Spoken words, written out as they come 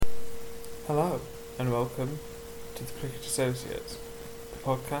Hello, and welcome to the Cricket Associates, the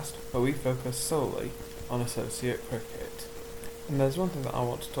podcast where we focus solely on associate cricket. And there's one thing that I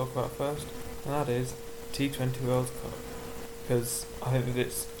want to talk about first, and that is T20 World Cup. Because I think that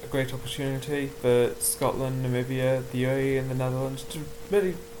it's a great opportunity for Scotland, Namibia, the UAE and the Netherlands to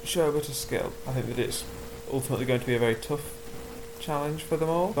really show a bit of skill. I think that it's ultimately going to be a very tough challenge for them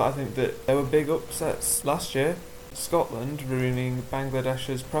all, but I think that there were big upsets last year. Scotland ruining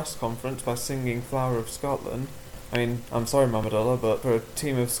Bangladesh's press conference by singing Flower of Scotland. I mean, I'm sorry Mamadullah, but for a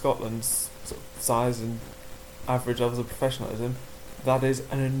team of Scotland's sort of size and average levels of professionalism, that is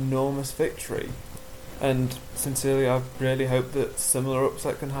an enormous victory. And sincerely, I really hope that similar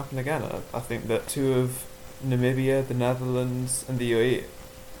upset can happen again. I think that two of Namibia, the Netherlands and the UAE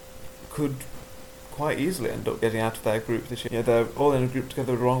could quite easily end up getting out of their group this year. They're all in a group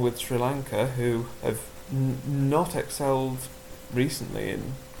together along with Sri Lanka, who have not excelled recently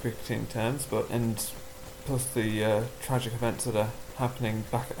in cricketing terms, and plus the tragic events that are happening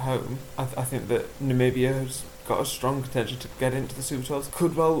back at home, I think that Namibia has got a strong contention to get into the Super 12s.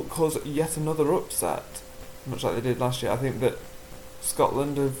 Could well cause yet another upset, much like they did last year. I think that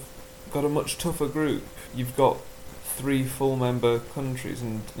Scotland have got a much tougher group. You've got 3 full member countries,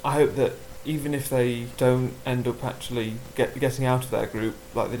 and I hope that even if they don't end up actually getting out of their group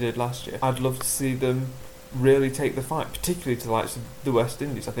like they did last year, I'd love to see them really take the fight, particularly to the likes of the West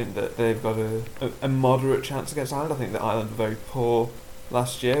Indies. I think that they've got a moderate chance against Ireland. I think that Ireland were very poor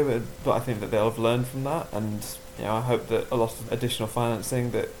last year, but I think that they'll have learned from that, and I hope that a lot of additional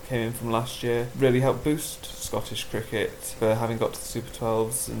financing that came in from last year really helped boost Scottish cricket for having got to the Super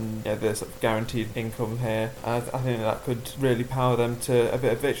 12s, and the sort of guaranteed income here. I think that could really power them to a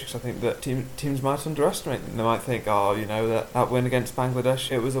bit of victory, because I think that teams might underestimate them. They might think, that win against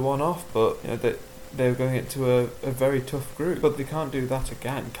Bangladesh, it was a one-off, but that they were going into a very tough group. But they can't do that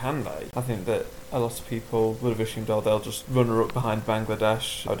again, can they? I think that a lot of people would have assumed, they'll just runner-up behind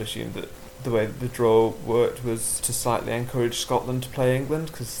Bangladesh. I would assume that the way that the draw worked was to slightly encourage Scotland to play England,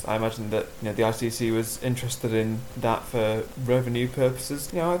 because I imagine that the ICC was interested in that for revenue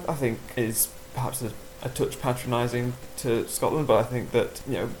purposes. I think it is perhaps a touch patronising to Scotland, but I think that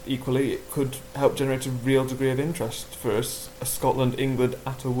equally it could help generate a real degree of interest for a Scotland-England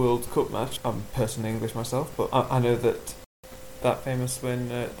at a World Cup match. I'm personally English myself, but I know that famous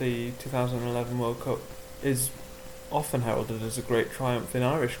win at the 2011 World Cup is often heralded as a great triumph in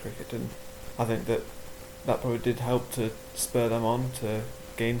Irish cricket, and I think that probably did help to spur them on to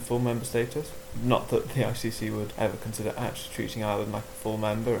gain full member status. Not that the ICC would ever consider actually treating Ireland like a full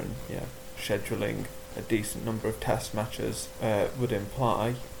member, and scheduling a decent number of test matches would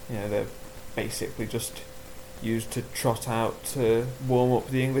imply. They're basically just used to trot out to warm up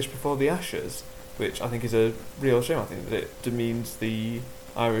the English before the Ashes, which I think is a real shame. I think that it demeans the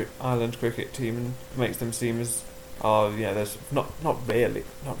Ireland cricket team and makes them seem as there's not really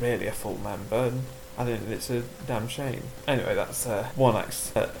a full member, and I think that it's a damn shame. Anyway, that's one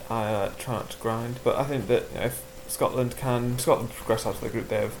axe that I try not to grind, but I think that if Scotland progress out of the group,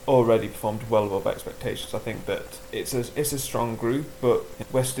 they have already performed well above expectations. I think that it's a strong group, but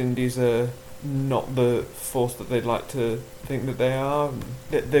West Indies are not the force that they'd like to think that they are.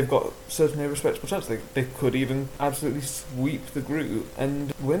 They've got certainly a respectable chance. They could even absolutely sweep the group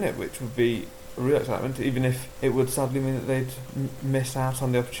and win it, which would be a real excitement, even if it would sadly mean that they'd miss out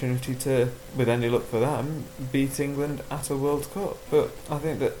on the opportunity to, with any luck for them, beat England at a World Cup. But I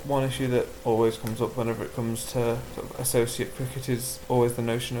think that one issue that always comes up whenever it comes to sort of associate cricket is always the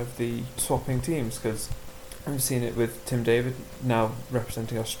notion of the swapping teams, because I've seen it with Tim David now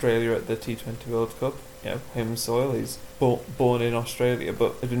representing Australia at the T20 World Cup. Home soil. He's born in Australia,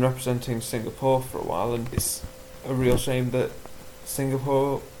 but has been representing Singapore for a while, and it's a real shame that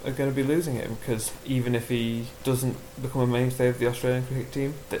Singapore are going to be losing him, because even if he doesn't become a mainstay of the Australian cricket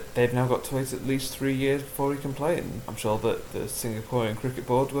team, they've now got to wait at least 3 years before he can play. And I'm sure that the Singaporean Cricket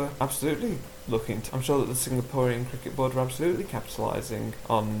Board were absolutely capitalising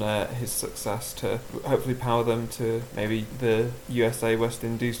on his success to hopefully power them to maybe the USA West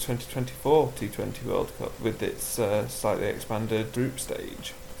Indies 2024 T20 World Cup with its slightly expanded group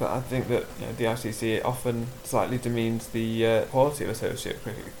stage. But I think that the ICC often slightly demeans the quality of associate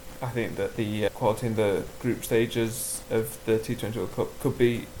cricket. I think that the quality in the group stages of the T20 World Cup could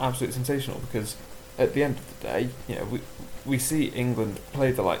be absolutely sensational, because at the end of the day, we see England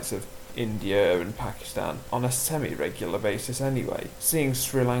play the likes of India and Pakistan on a semi-regular basis anyway. Seeing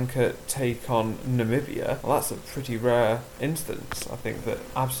Sri Lanka take on Namibia, well, that's a pretty rare instance. I think that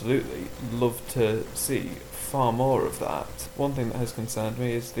absolutely love to see far more of that. One thing that has concerned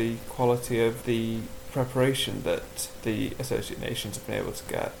me is the quality of the preparation that the associate nations have been able to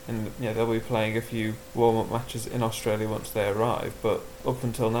get, and they'll be playing a few warm-up matches in Australia once they arrive, but up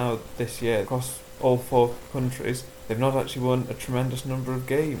until now this year across all 4 countries they've not actually won a tremendous number of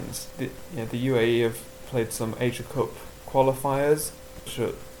games. The UAE have played some Asia Cup qualifiers, which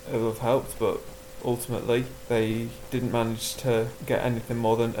will have helped, but ultimately they didn't manage to get anything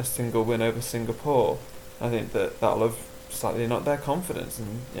more than a single win over Singapore. I think that'll have slightly knocked their confidence,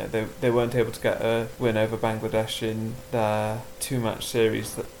 and they weren't able to get a win over Bangladesh in their 2-match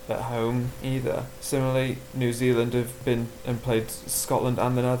series at home either. Similarly, New Zealand have been and played Scotland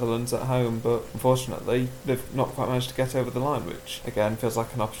and the Netherlands at home, but unfortunately they've not quite managed to get over the line, which again feels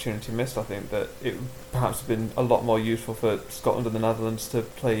like an opportunity missed. I think that it would perhaps have been a lot more useful for Scotland and the Netherlands to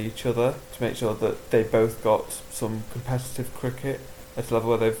play each other to make sure that they both got some competitive cricket at a level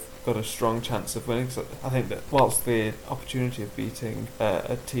where they've got a strong chance of winning. So I think that whilst the opportunity of beating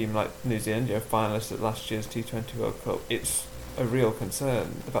a team like New Zealand, finalists at last year's T20 World Cup, it's a real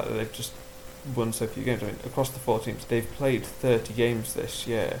concern, the fact that they've just won so few games. I mean, across the 4 teams, they've played 30 games this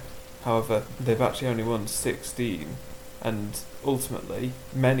year. However, they've actually only won 16, and ultimately,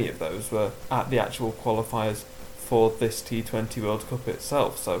 many of those were at the actual qualifiers for this T20 World Cup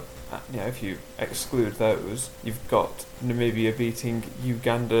itself. So, if you exclude those, you've got Namibia beating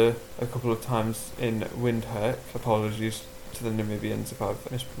Uganda a couple of times in Windhoek. Apologies to the Namibians if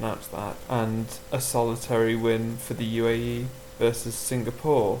I've mispronounced that. And a solitary win for the UAE versus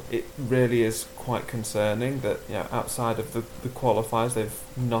Singapore. It really is quite concerning that outside of the qualifiers they've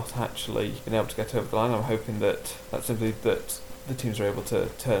not actually been able to get over the line. I'm hoping that's simply that the teams are able to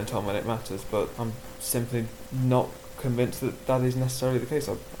turn it on when it matters, but I'm simply not convinced that is necessarily the case.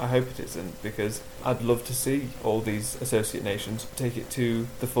 I hope it isn't, because I'd love to see all these associate nations take it to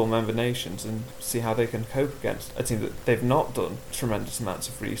the full member nations and see how they can cope against a team that they've not done tremendous amounts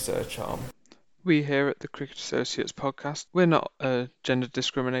of research on. We here at the Cricket Associates podcast, we're not a gender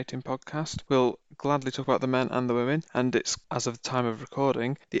discriminating podcast. We'll gladly talk about the men and the women, and it's, as of the time of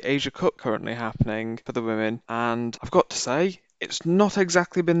recording, the Asia Cup currently happening for the women, and I've got to say, it's not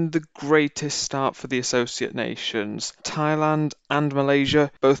exactly been the greatest start for the associate nations. Thailand and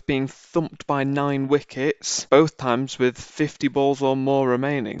Malaysia both being thumped by 9 wickets, both times with 50 balls or more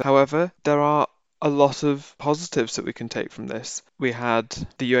remaining. However, there are a lot of positives that we can take from this. We had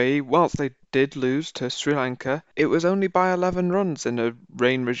the UAE, whilst they did lose to Sri Lanka, it was only by 11 runs in a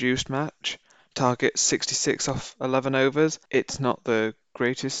rain-reduced match. Target 66 off 11 overs. It's not the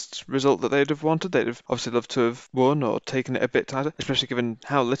greatest result that they'd have wanted. They'd have obviously loved to have won or taken it a bit tighter, especially given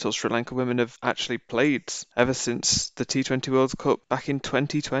how little Sri Lanka women have actually played ever since the T20 World Cup back in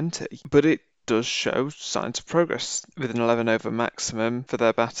 2020. But it does show signs of progress with an 11 over maximum for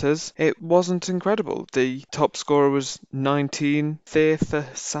their batters. It wasn't incredible. The top scorer was 19, Tirtha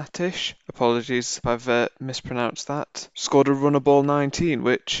Satish. Apologies if I've mispronounced that. Scored a runner ball 19,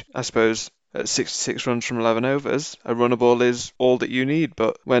 which I suppose at 66 runs from 11 overs, a runner ball is all that you need,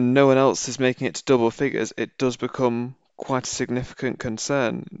 but when no one else is making it to double figures, it does become quite a significant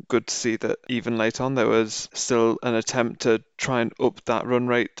concern. Good to see that even late on there was still an attempt to try and up that run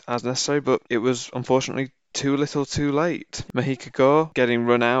rate as necessary, but it was unfortunately too little too late. Mahika Gore getting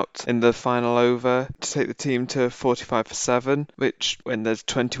run out in the final over to take the team to 45 for 7, which when there's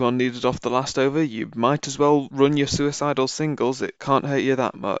 21 needed off the last over, you might as well run your suicidal singles. It can't hurt you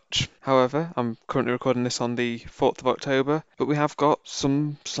that much. However, I'm currently recording this on the 4th of October, but we have got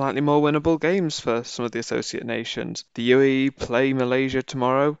some slightly more winnable games for some of the associate nations. The UAE play Malaysia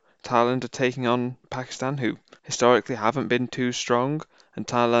tomorrow. Thailand are taking on Pakistan, who historically haven't been too strong, and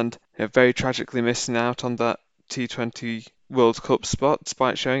Thailand very tragically missing out on that T20 World Cup spot,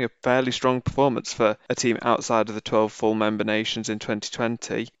 despite showing a fairly strong performance for a team outside of the 12 full member nations in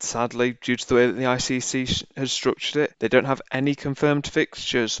 2020. Sadly, due to the way that the ICC has structured it, they don't have any confirmed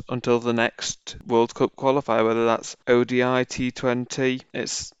fixtures until the next World Cup qualifier, whether that's ODI, T20.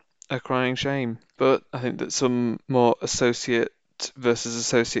 It's a crying shame. But I think that some more associate versus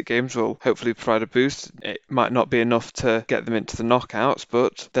associate games will hopefully provide a boost. It might not be enough to get them into the knockouts,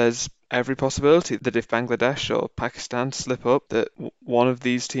 but there's every possibility that if Bangladesh or Pakistan slip up, that one of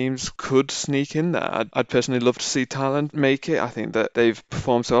these teams could sneak in there. I'd personally love to see Thailand make it. I think that they've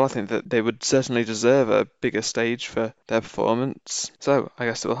performed so well. I think that they would certainly deserve a bigger stage for their performance. So I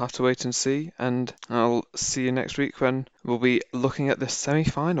guess we'll have to wait and see, and I'll see you next week when we'll be looking at the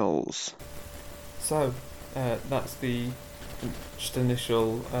semi-finals. So that's the just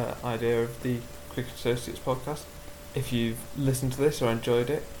initial idea of the Cricket Associates podcast. If you've listened to this or enjoyed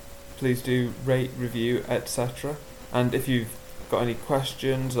it, please do rate, review, etc. And if you've got any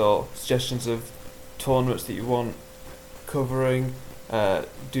questions or suggestions of tournaments that you want covering,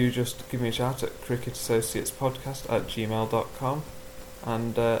 do just give me a shout at cricketassociatespodcast@gmail.com,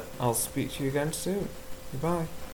 and I'll speak to you again soon. Goodbye.